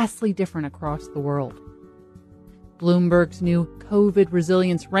look vastly different across the world. Bloomberg's new COVID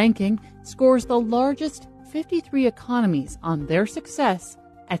resilience ranking scores the largest 53 economies on their success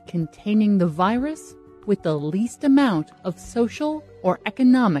at containing the virus with the least amount of social or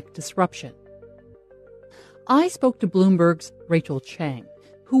economic disruption. I spoke to Bloomberg's Rachel Chang,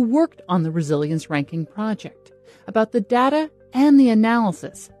 who worked on the resilience ranking project, about the data and the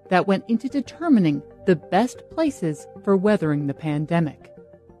analysis that went into determining the best places for weathering the pandemic.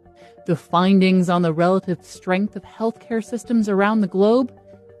 The findings on the relative strength of healthcare systems around the globe,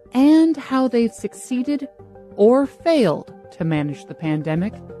 and how they've succeeded or failed to manage the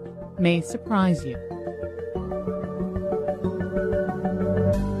pandemic may surprise you.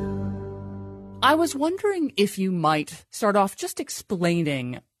 I was wondering if you might start off just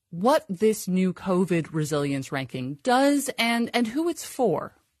explaining what this new COVID resilience ranking does and who it's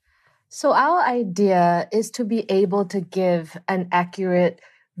for. So our idea is to be able to give an accurate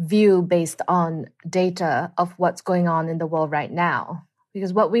view based on data of what's going on in the world right now.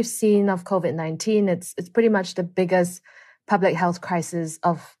 Because what we've seen of COVID-19, it's pretty much the biggest public health crisis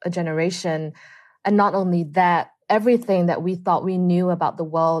of a generation. And not only that, everything that we thought we knew about the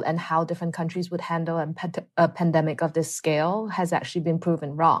world and how different countries would handle a pandemic of this scale has actually been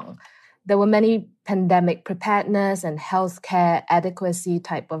proven wrong. There were many pandemic preparedness and healthcare adequacy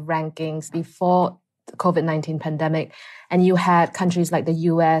type of rankings before the COVID-19 pandemic. And you had countries like the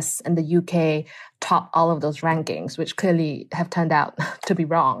US and the UK top all of those rankings, which clearly have turned out to be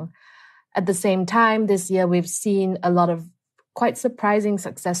wrong. At the same time, this year, we've seen a lot of quite surprising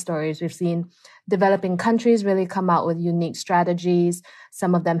success stories. We've seen developing countries really come out with unique strategies.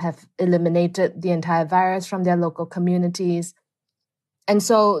 Some of them have eliminated the entire virus from their local communities. And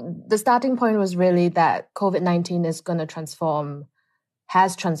so the starting point was really that COVID-19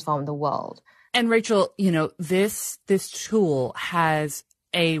 has transformed the world. And Rachel, this tool has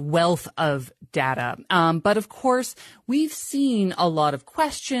a wealth of data. But of course, we've seen a lot of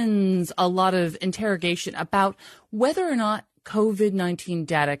questions, a lot of interrogation about whether or not COVID-19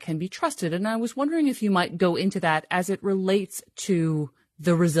 data can be trusted. And I was wondering if you might go into that as it relates to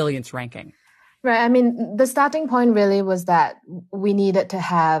the resilience ranking. Right. I mean, the starting point really was that we needed to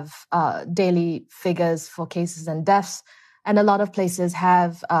have daily figures for cases and deaths. And a lot of places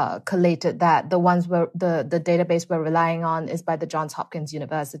have collated that. The ones where the database we're relying on is by the Johns Hopkins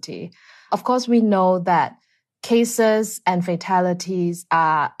University. Of course, we know that cases and fatalities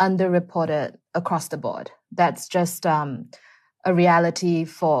are underreported across the board. That's just a reality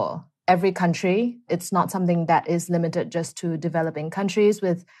for every country. It's not something that is limited just to developing countries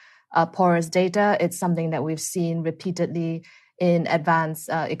with porous data. It's something that we've seen repeatedly in advanced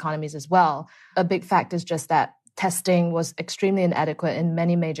economies as well. A big fact is just that testing was extremely inadequate in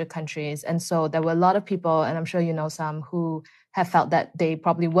many major countries. And so there were a lot of people, and I'm sure you know some, who have felt that they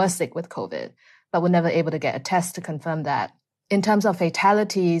probably were sick with COVID, but were never able to get a test to confirm that. In terms of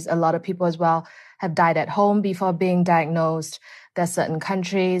fatalities, a lot of people as well have died at home before being diagnosed. There's certain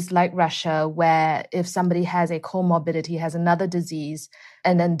countries like Russia where if somebody has a comorbidity, has another disease,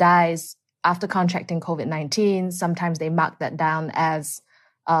 and then dies after contracting COVID-19, sometimes they mark that down as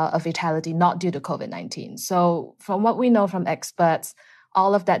a fatality not due to COVID-19. So from what we know from experts,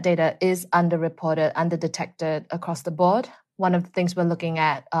 all of that data is underreported, underdetected across the board. One of the things we're looking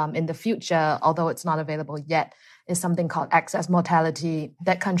at in the future, although it's not available yet, is something called excess mortality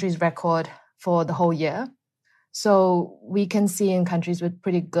that countries record for the whole year. So we can see in countries with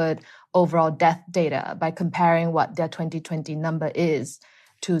pretty good overall death data by comparing what their 2020 number is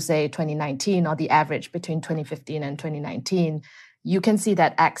to, say, 2019 or the average between 2015 and 2019, you can see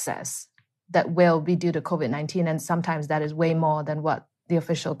that excess that will be due to COVID-19. And sometimes that is way more than what the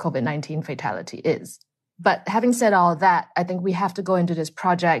official COVID-19 fatality is. But having said all that, I think we have to go into this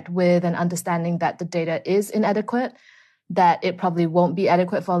project with an understanding that the data is inadequate, that it probably won't be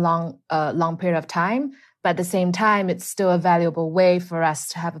adequate for a long period of time. But at the same time, it's still a valuable way for us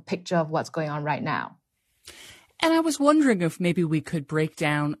to have a picture of what's going on right now. And I was wondering if maybe we could break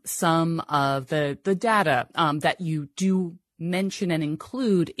down some of the data that you do mention and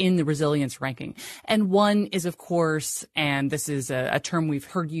include in the resilience ranking. And one is, of course, and this is a term we've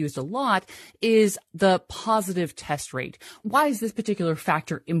heard used a lot, is the positive test rate. Why is this particular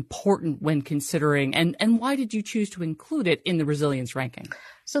factor important when considering, and why did you choose to include it in the resilience ranking?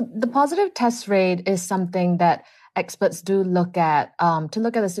 So the positive test rate is something that experts do look at to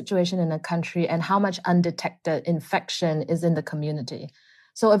look at the situation in a country and how much undetected infection is in the community.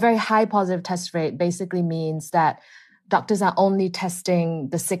 So a very high positive test rate basically means that doctors are only testing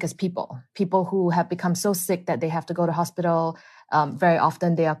the sickest people who have become so sick that they have to go to hospital, Very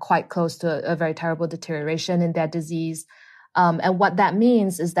often they are quite close to a very terrible deterioration in their disease. And what that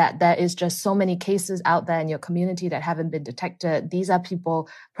means is that there is just so many cases out there in your community that haven't been detected. These are people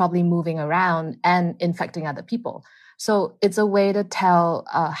probably moving around and infecting other people. So it's a way to tell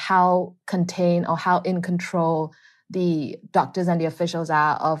how contained or how in control the doctors and the officials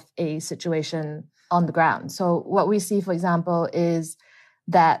are of a situation on the ground. So what we see, for example, is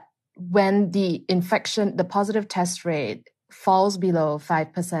that when the positive test rate falls below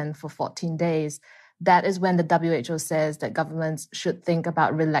 5% for 14 days, that is when the WHO says that governments should think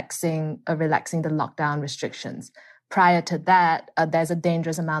about relaxing the lockdown restrictions. Prior to that, there's a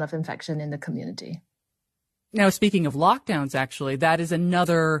dangerous amount of infection in the community. Now, speaking of lockdowns, actually, that is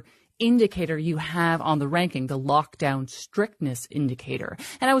another indicator you have on the ranking, the lockdown strictness indicator.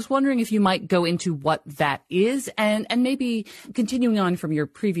 And I was wondering if you might go into what that is and maybe continuing on from your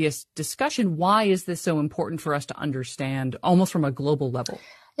previous discussion, why is this so important for us to understand almost from a global level?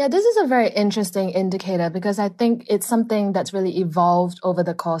 Yeah, this is a very interesting indicator because I think it's something that's really evolved over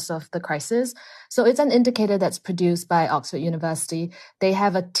the course of the crisis. So it's an indicator that's produced by Oxford University. They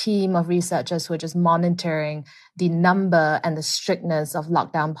have a team of researchers who are just monitoring the number and the strictness of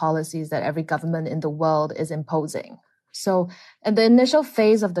lockdown policies that every government in the world is imposing. So in the initial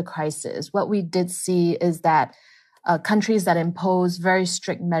phase of the crisis, what we did see is that countries that impose very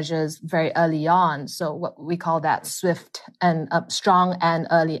strict measures very early on, so what we call that swift and strong and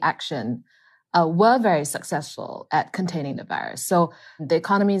early action, were very successful at containing the virus. So the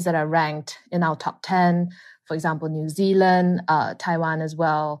economies that are ranked in our top 10, for example, New Zealand, Taiwan as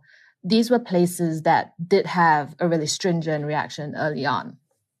well, these were places that did have a really stringent reaction early on.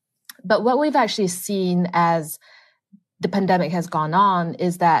 But what we've actually seen as the pandemic has gone on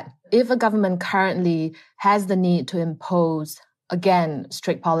is that if a government currently has the need to impose, again,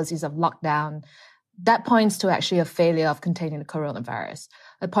 strict policies of lockdown, that points to actually a failure of containing the coronavirus.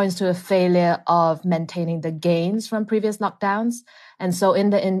 It points to a failure of maintaining the gains from previous lockdowns. And so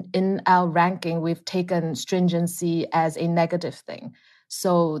in our ranking, we've taken stringency as a negative thing.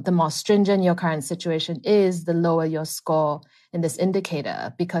 So the more stringent your current situation is, the lower your score in this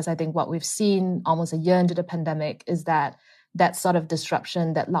indicator, because I think what we've seen almost a year into the pandemic is that sort of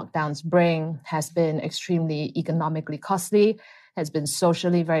disruption that lockdowns bring has been extremely economically costly, has been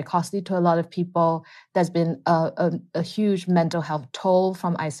socially very costly to a lot of people. There's been a huge mental health toll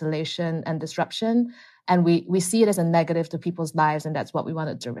from isolation and disruption. And we see it as a negative to people's lives, and that's what we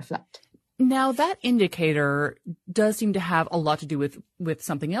wanted to reflect. Now, that indicator does seem to have a lot to do with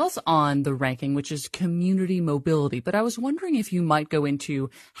something else on the ranking, which is community mobility. But I was wondering if you might go into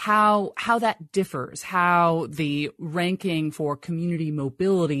how that differs, how the ranking for community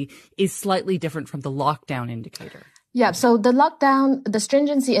mobility is slightly different from the lockdown indicator. Yeah, so the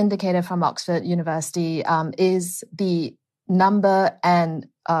stringency indicator from Oxford University is the number and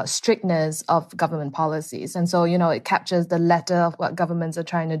strictness of government policies. And so, it captures the letter of what governments are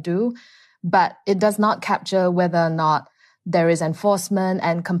trying to do, but it does not capture whether or not there is enforcement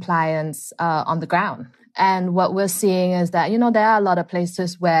and compliance on the ground. And what we're seeing is that, there are a lot of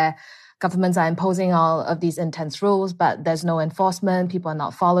places where governments are imposing all of these intense rules, but there's no enforcement, people are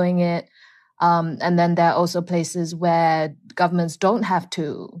not following it. And then there are also places where governments don't have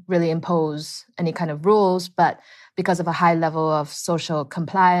to really impose any kind of rules, but because of a high level of social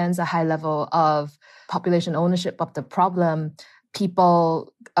compliance, a high level of population ownership of the problem,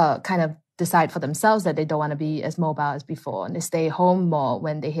 people kind of decide for themselves that they don't want to be as mobile as before, and they stay home more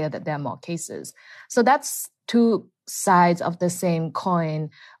when they hear that there are more cases. So that's two sides of the same coin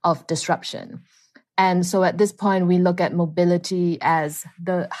of disruption. And so at this point, we look at mobility as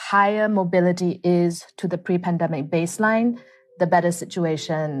the higher mobility is to the pre-pandemic baseline, the better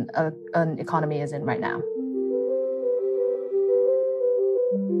situation an economy is in right now.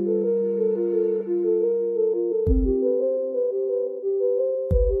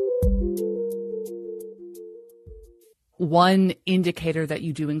 One indicator that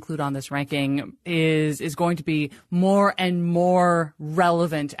you do include on this ranking is going to be more and more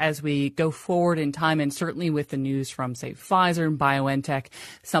relevant as we go forward in time, and certainly with the news from, say, Pfizer and BioNTech,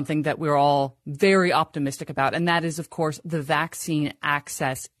 something that we're all very optimistic about, and that is, of course, the vaccine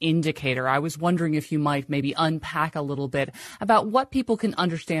access indicator. I was wondering if you might maybe unpack a little bit about what people can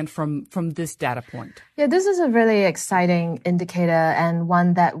understand from this data point. Yeah, this is a really exciting indicator and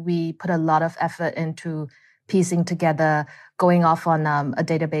one that we put a lot of effort into piecing together, going off on a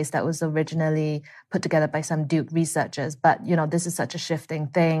database that was originally put together by some Duke researchers. But, this is such a shifting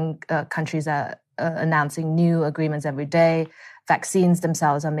thing. Countries are announcing new agreements every day. Vaccines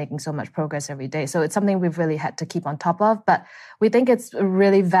themselves are making so much progress every day. So it's something we've really had to keep on top of. But we think it's a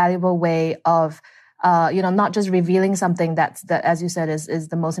really valuable way of not just revealing something that, as you said, is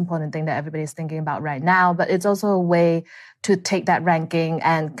the most important thing that everybody's thinking about right now, but it's also a way to take that ranking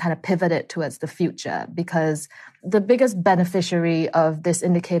and kind of pivot it towards the future, because the biggest beneficiary of this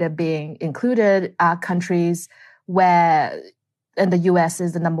indicator being included are countries where, and the US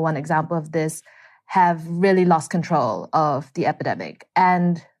is the number one example of this, have really lost control of the epidemic.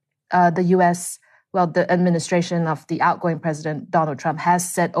 And the US, the administration of the outgoing president, Donald Trump, has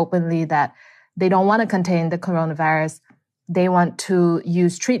said openly that they don't want to contain the coronavirus. They want to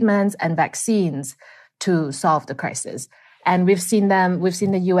use treatments and vaccines to solve the crisis. And we've seen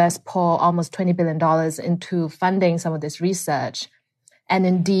the US pour almost $20 billion into funding some of this research. And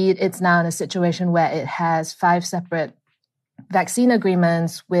indeed, it's now in a situation where it has 5 separate vaccine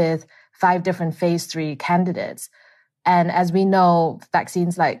agreements with 5 different phase 3 candidates. And as we know,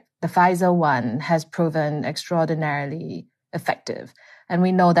 vaccines like the Pfizer one has proven extraordinarily effective. And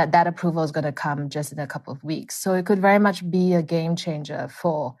we know that approval is going to come just in a couple of weeks. So it could very much be a game changer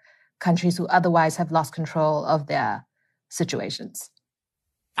for countries who otherwise have lost control of their situations.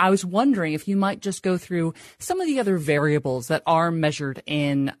 I was wondering if you might just go through some of the other variables that are measured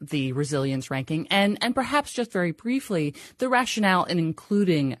in the resilience ranking and perhaps just very briefly, the rationale in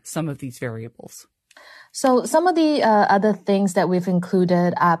including some of these variables. So some of the other things that we've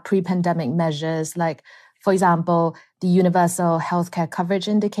included are pre-pandemic measures, like, for example, the Universal Healthcare Coverage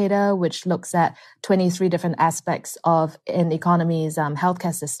Indicator, which looks at 23 different aspects of an economy's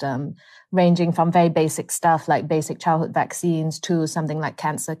healthcare system, ranging from very basic stuff like basic childhood vaccines to something like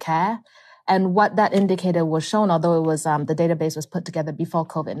cancer care. And what that indicator was shown, although it was the database was put together before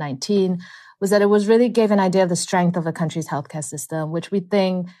COVID-19, was that it was really gave an idea of the strength of a country's healthcare system, which we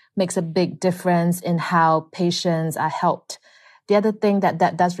think makes a big difference in how patients are helped. The other thing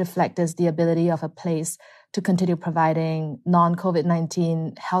that does reflect is the ability of a place to continue providing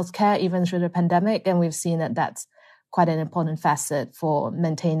non-COVID-19 healthcare even through the pandemic. And we've seen that that's quite an important facet for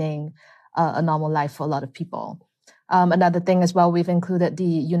maintaining a normal life for a lot of people. Another thing as well, we've included the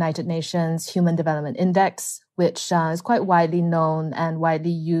United Nations Human Development Index, which is quite widely known and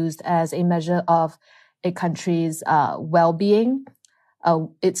widely used as a measure of a country's well-being.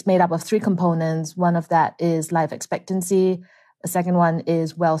 It's made up of 3 components. One of that is life expectancy. The second one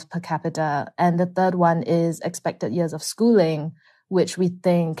is wealth per capita. And the third one is expected years of schooling, which we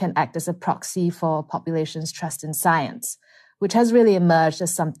think can act as a proxy for population's trust in science, which has really emerged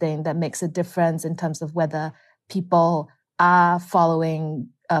as something that makes a difference in terms of whether people are following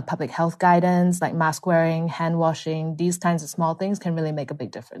public health guidance, like mask wearing, hand washing. These kinds of small things can really make a big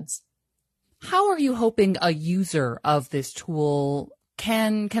difference. How are you hoping a user of this tool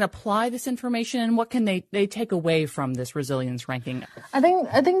can apply this information, and what can they take away from this resilience ranking? I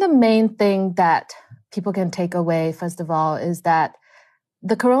think the main thing that people can take away, first of all, is that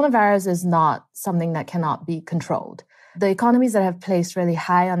the coronavirus is not something that cannot be controlled. The economies that have placed really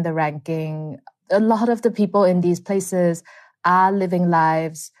high on the ranking, a lot of the people in these places are living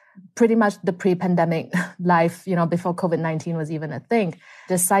lives pretty much the pre-pandemic life, before COVID-19 was even a thing.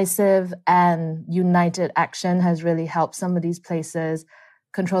 Decisive and united action has really helped some of these places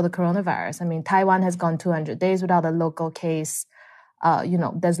control the coronavirus. I mean, Taiwan has gone 200 days without a local case.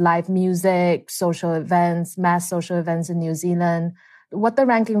 There's live music, social events, mass social events in New Zealand. What the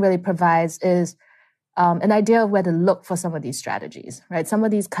ranking really provides is an idea of where to look for some of these strategies, right? Some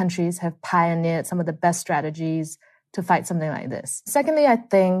of these countries have pioneered some of the best strategies to fight something like this. Secondly, I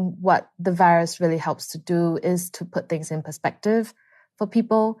think what the virus really helps to do is to put things in perspective for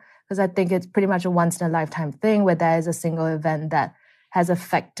people, because I think it's pretty much a once-in-a-lifetime thing where there is a single event that has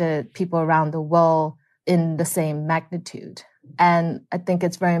affected people around the world in the same magnitude. And I think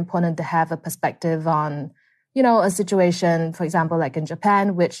it's very important to have a perspective on, a situation, for example, like in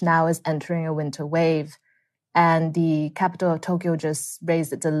Japan, which now is entering a winter wave. And the capital of Tokyo just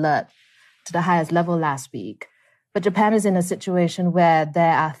raised its alert to the highest level last week. But Japan is in a situation where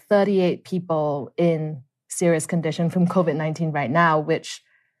there are 38 people in serious condition from COVID-19 right now, which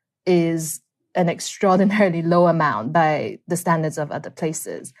is an extraordinarily low amount by the standards of other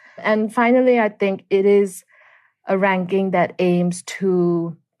places. And finally, I think it is a ranking that aims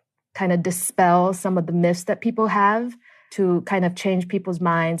to kind of dispel some of the myths that people have, to kind of change people's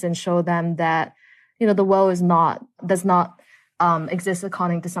minds and show them that, the world does not exist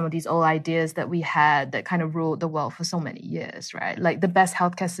according to some of these old ideas that we had that kind of ruled the world for so many years, right? Like the best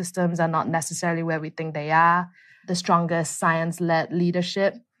healthcare systems are not necessarily where we think they are. The strongest science-led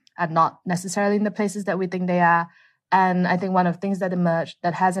leadership are not necessarily in the places that we think they are. And I think one of the things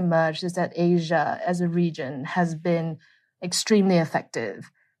that has emerged is that Asia as a region has been extremely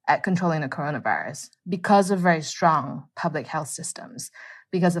effective at controlling the coronavirus because of very strong public health systems.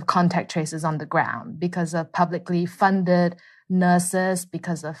 because of contact tracers on the ground, because of publicly funded nurses,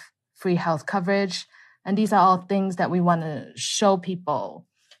 because of free health coverage. And these are all things that we want to show people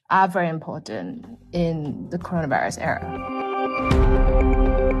are very important in the coronavirus era.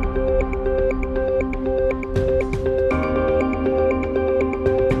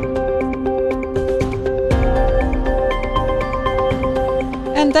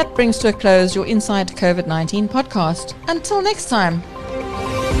 And that brings to a close your Inside COVID-19 podcast. Until next time.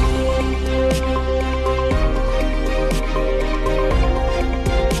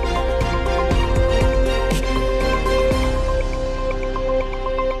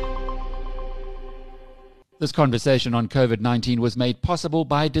 This conversation on COVID-19 was made possible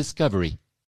by Discovery.